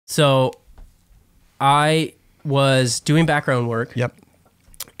So I was doing background work. Yep.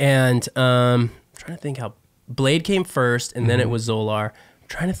 And I'm trying to think how Blade came first, and then it was Zolar. I'm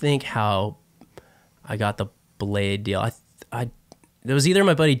trying to think how I got the Blade deal. It was either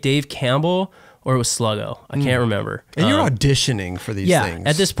my buddy Dave Campbell or it was Sluggo. I can't remember. And you're auditioning for these things. Yeah,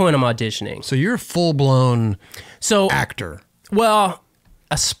 at this point I'm auditioning. So you're a full-blown actor. Well,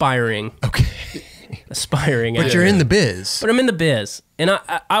 aspiring. Okay. Aspiring. But you're in the biz. But I'm in the biz. And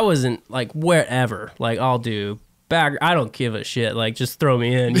I wasn't like wherever. Like I'll do back. I don't give a shit. Like just throw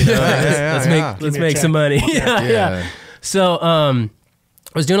me in. You know? Let's make some money. yeah. So I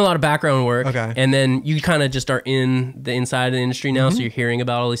was doing a lot of background work. Okay. And then you kind of just are in the inside of the industry now, so you're hearing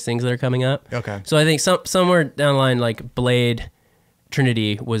about all these things that are coming up. Okay. So I think somewhere down the line, like Blade,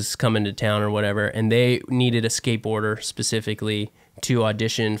 Trinity was coming to town or whatever, and they needed a skateboarder specifically to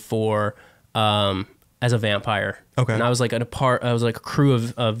audition for as a vampire. Okay. And I was like I was like a crew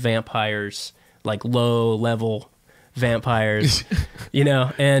of vampires, like low level vampires, you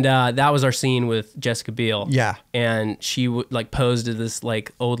know, and that was our scene with Jessica Biel. Yeah. And she like posed as this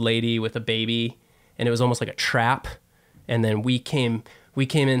like old lady with a baby, and it was almost like a trap. And then we came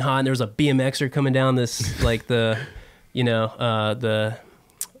in hot, and there was a BMXer coming down this like the, you know, the,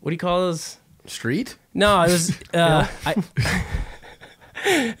 what do you call those? Street? No, it was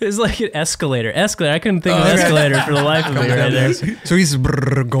it was like an escalator. I couldn't think of escalator for the life of me right there. So he's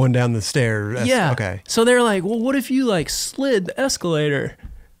going down the stairs. Yeah. Okay. So they're like, well, what if you like slid the escalator?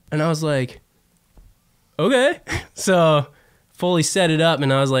 And I was like, okay. So fully set it up,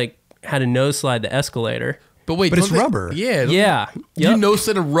 and I was like, had to nose slide the escalator. But wait, it's rubber. Yeah. Yeah. You nose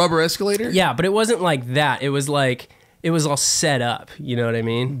slid a rubber escalator? Yeah, but it wasn't like that. It was like, it was all set up. You know what I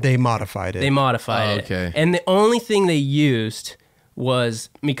mean? They modified it. They modified it. Okay. And the only thing they used was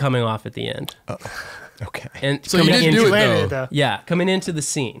me coming off at the end. Okay. And so you didn't do it though. Yeah, coming into the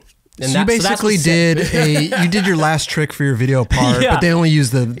scene. And so you basically you did your last trick for your video part, but they only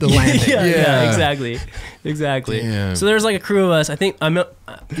used the landing. Yeah, exactly. Damn. So there's like a crew of us. I think I know.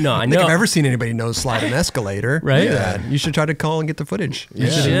 I think I've ever seen anybody nose slide an escalator. Right? Yeah. You should try to call and get the footage. You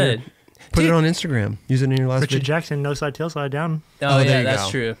should. Put it on Instagram. Use it in your last Richard video. Jackson, no slide, tail slide down. Oh, there yeah, you that's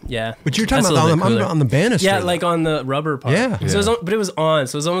go. true. Yeah. But you're talking about on the banister. Yeah, like on the rubber part. Yeah. So it was but it was on.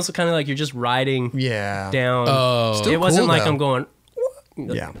 So it was almost kind of like you're just riding down. Oh. It wasn't cool, like though. I'm going.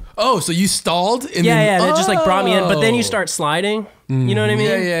 Yeah. Oh, so you stalled? And That just like brought me in. But then you start sliding. You know what I mean?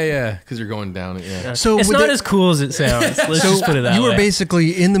 Yeah. Because you're going down it. Yeah. So it's not as cool as it sounds. Let's just put it that way. You were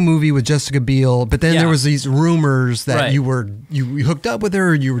basically in the movie with Jessica Biel, but then there was these rumors that you hooked up with her,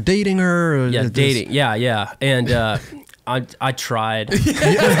 or you were dating her. Or dating. Yeah. And I tried. Of course.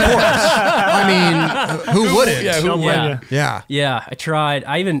 I mean, who wouldn't? Yeah. I tried.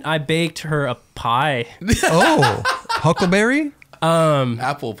 I baked her a pie. Oh, huckleberry?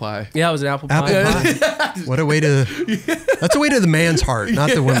 Apple pie. Yeah, it was an apple pie. What a way to... That's a way to the man's heart, not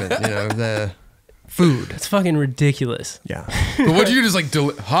the woman. You know, the food. It's fucking ridiculous. Yeah. But what'd you do? Just like,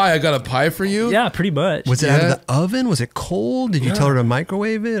 hi, I got a pie for you? Yeah, pretty much. Was it out of the oven? Was it cold? Did you tell her to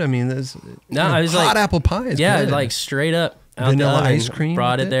microwave it? I mean, there's I was hot like, apple pie is good. like straight up out vanilla the oven, ice cream.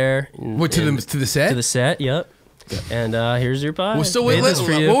 Brought it there. What, to the set? To the set. Yep. And here's your pie. Well, so what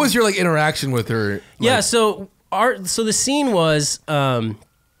was your like interaction with her? Like, yeah. So the scene was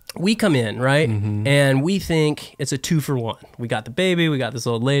we come in, right? And we think it's a 2-for-1. We got the baby, we got this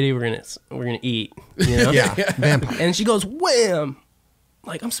old lady, we're gonna eat, you know? Yeah, vampire. And she goes, wham!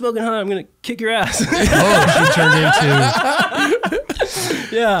 Like, I'm smoking hot, I'm gonna kick your ass. Oh, she turned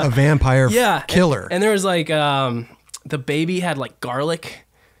into a vampire killer. And there was like the baby had like garlic.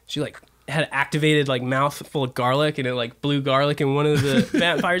 She like had activated like mouth full of garlic, and it like blew garlic in one of the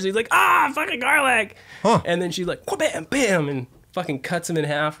vampires. He's like, fucking garlic. And then she's like, bam, bam, and fucking cuts him in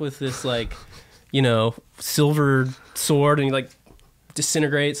half with this like, you know, silver sword, and he like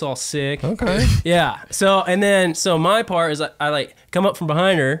disintegrates all sick. Okay. Yeah. So my part is I like come up from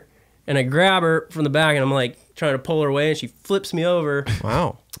behind her and I grab her from the back, and I'm like trying to pull her away, and she flips me over.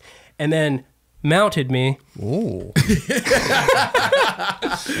 Wow. And then mounted me. Ooh.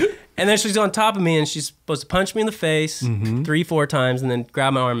 And then she's on top of me, and she's supposed to punch me in the face 3-4 times, and then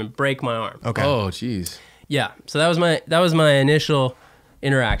grab my arm and break my arm. Okay. Oh, jeez. Yeah. So that was my initial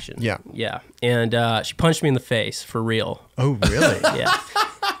interaction. Yeah. Yeah. And she punched me in the face for real. Oh, really? Yeah.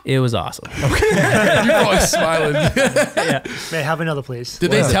 It was awesome. Okay. You're always smiling. Yeah. May I have another, please? Did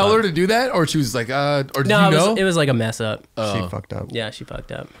they tell her to do that, or she was like, or did you know? It was like a mess up. She fucked up. Yeah, she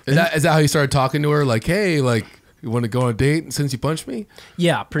fucked up. Is that how you started talking to her? Like, hey, like, you want to go on a date since you punched me?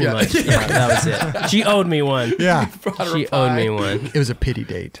 Yeah, pretty much. Yeah, that was it. She owed me one. Yeah. She owed me one. It was a pity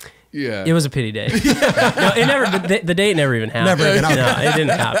date. Yeah. It was a pity date. No, it never. The date never even happened. Never even No, it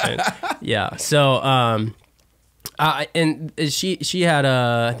didn't happen. Yeah. So, and she had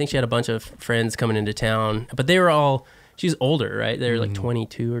I think she had a bunch of friends coming into town, but they were all. She was older, right? They were like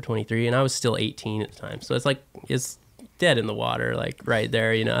 22 or 23, and I was still 18 at the time. So it's dead in the water, like right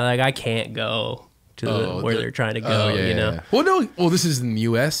there. You know, like I can't go to where they're trying to go. You know. Yeah. Well, no. Well, this is in the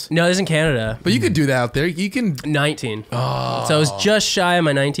U.S. No, this is in Canada. But you could do that out there. You can. 19. Oh. So I was just shy of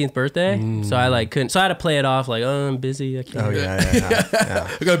my 19th birthday. So I like couldn't. So I had to play it off like, oh, I'm busy. I can't. Oh yeah.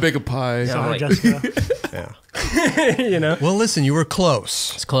 I gotta bake a pie. Yeah. Sorry, Jessica. Yeah. You know. Well, listen, you were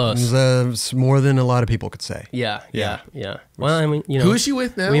close. It's close. It's more than a lot of people could say. Yeah. Well, I mean, you know, Who is she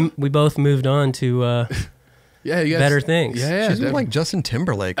with now? we both moved on to yeah, you guys, better things. Yeah, She's with like Justin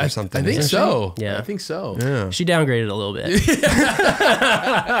Timberlake or something. I think isn't she? so. Yeah. I think so. Yeah. She downgraded a little bit.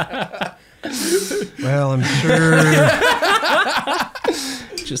 Well, I'm sure.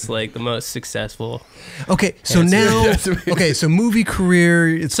 Just like the most successful. Okay, so now, okay, so movie career,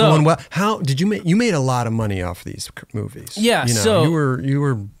 it's So- going well. How did you made a lot of money off these movies? Yeah, you know, so- you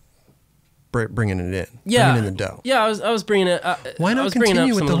were bringing it in, Yeah. bringing in the dough. Yeah, I was bringing it. Why I not was bringing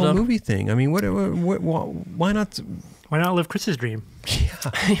continue up with some the of whole dough. movie thing? I mean, why not? Why not live Chris's dream?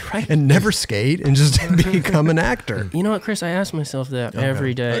 Right. And never skate and just become an actor. You know what, Chris? I ask myself that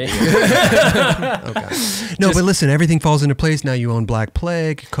every day. Okay. No, but listen, everything falls into place. Now you own Black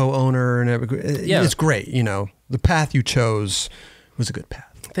Plague, co-owner, and it's great. You know, the path you chose was a good path.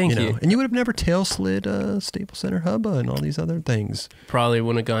 Thank you. And you would have never tail slid Staples Center Hubba and all these other things. Probably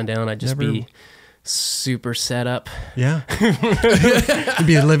wouldn't have gone down. I'd just be super set up. Yeah. You'd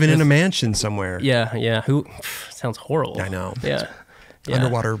be living in a mansion somewhere. Yeah. Who sounds horrible. I know. Yeah.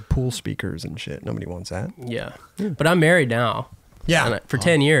 Underwater pool speakers and shit. Nobody wants that. Yeah. But I'm married now. Yeah. And for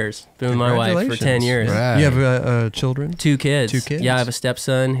 10 years. Been with my wife for 10 years. Right. You have children? 2 kids. 2 kids? Yeah, I have a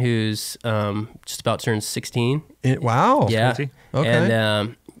stepson who's just about turned 16. Wow. Yeah. crazy. Okay.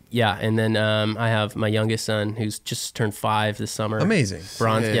 And and then I have my youngest son who's just turned 5 this summer. Amazing.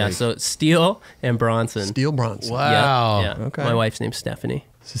 Bronson. Yeah, Sick. so it's Steele and Bronson. Steel Bronson. Wow. Yeah. Okay. My wife's name's Stephanie.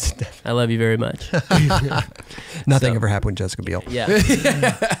 I love you very much. Nothing ever happened with Jessica Biel. Yeah.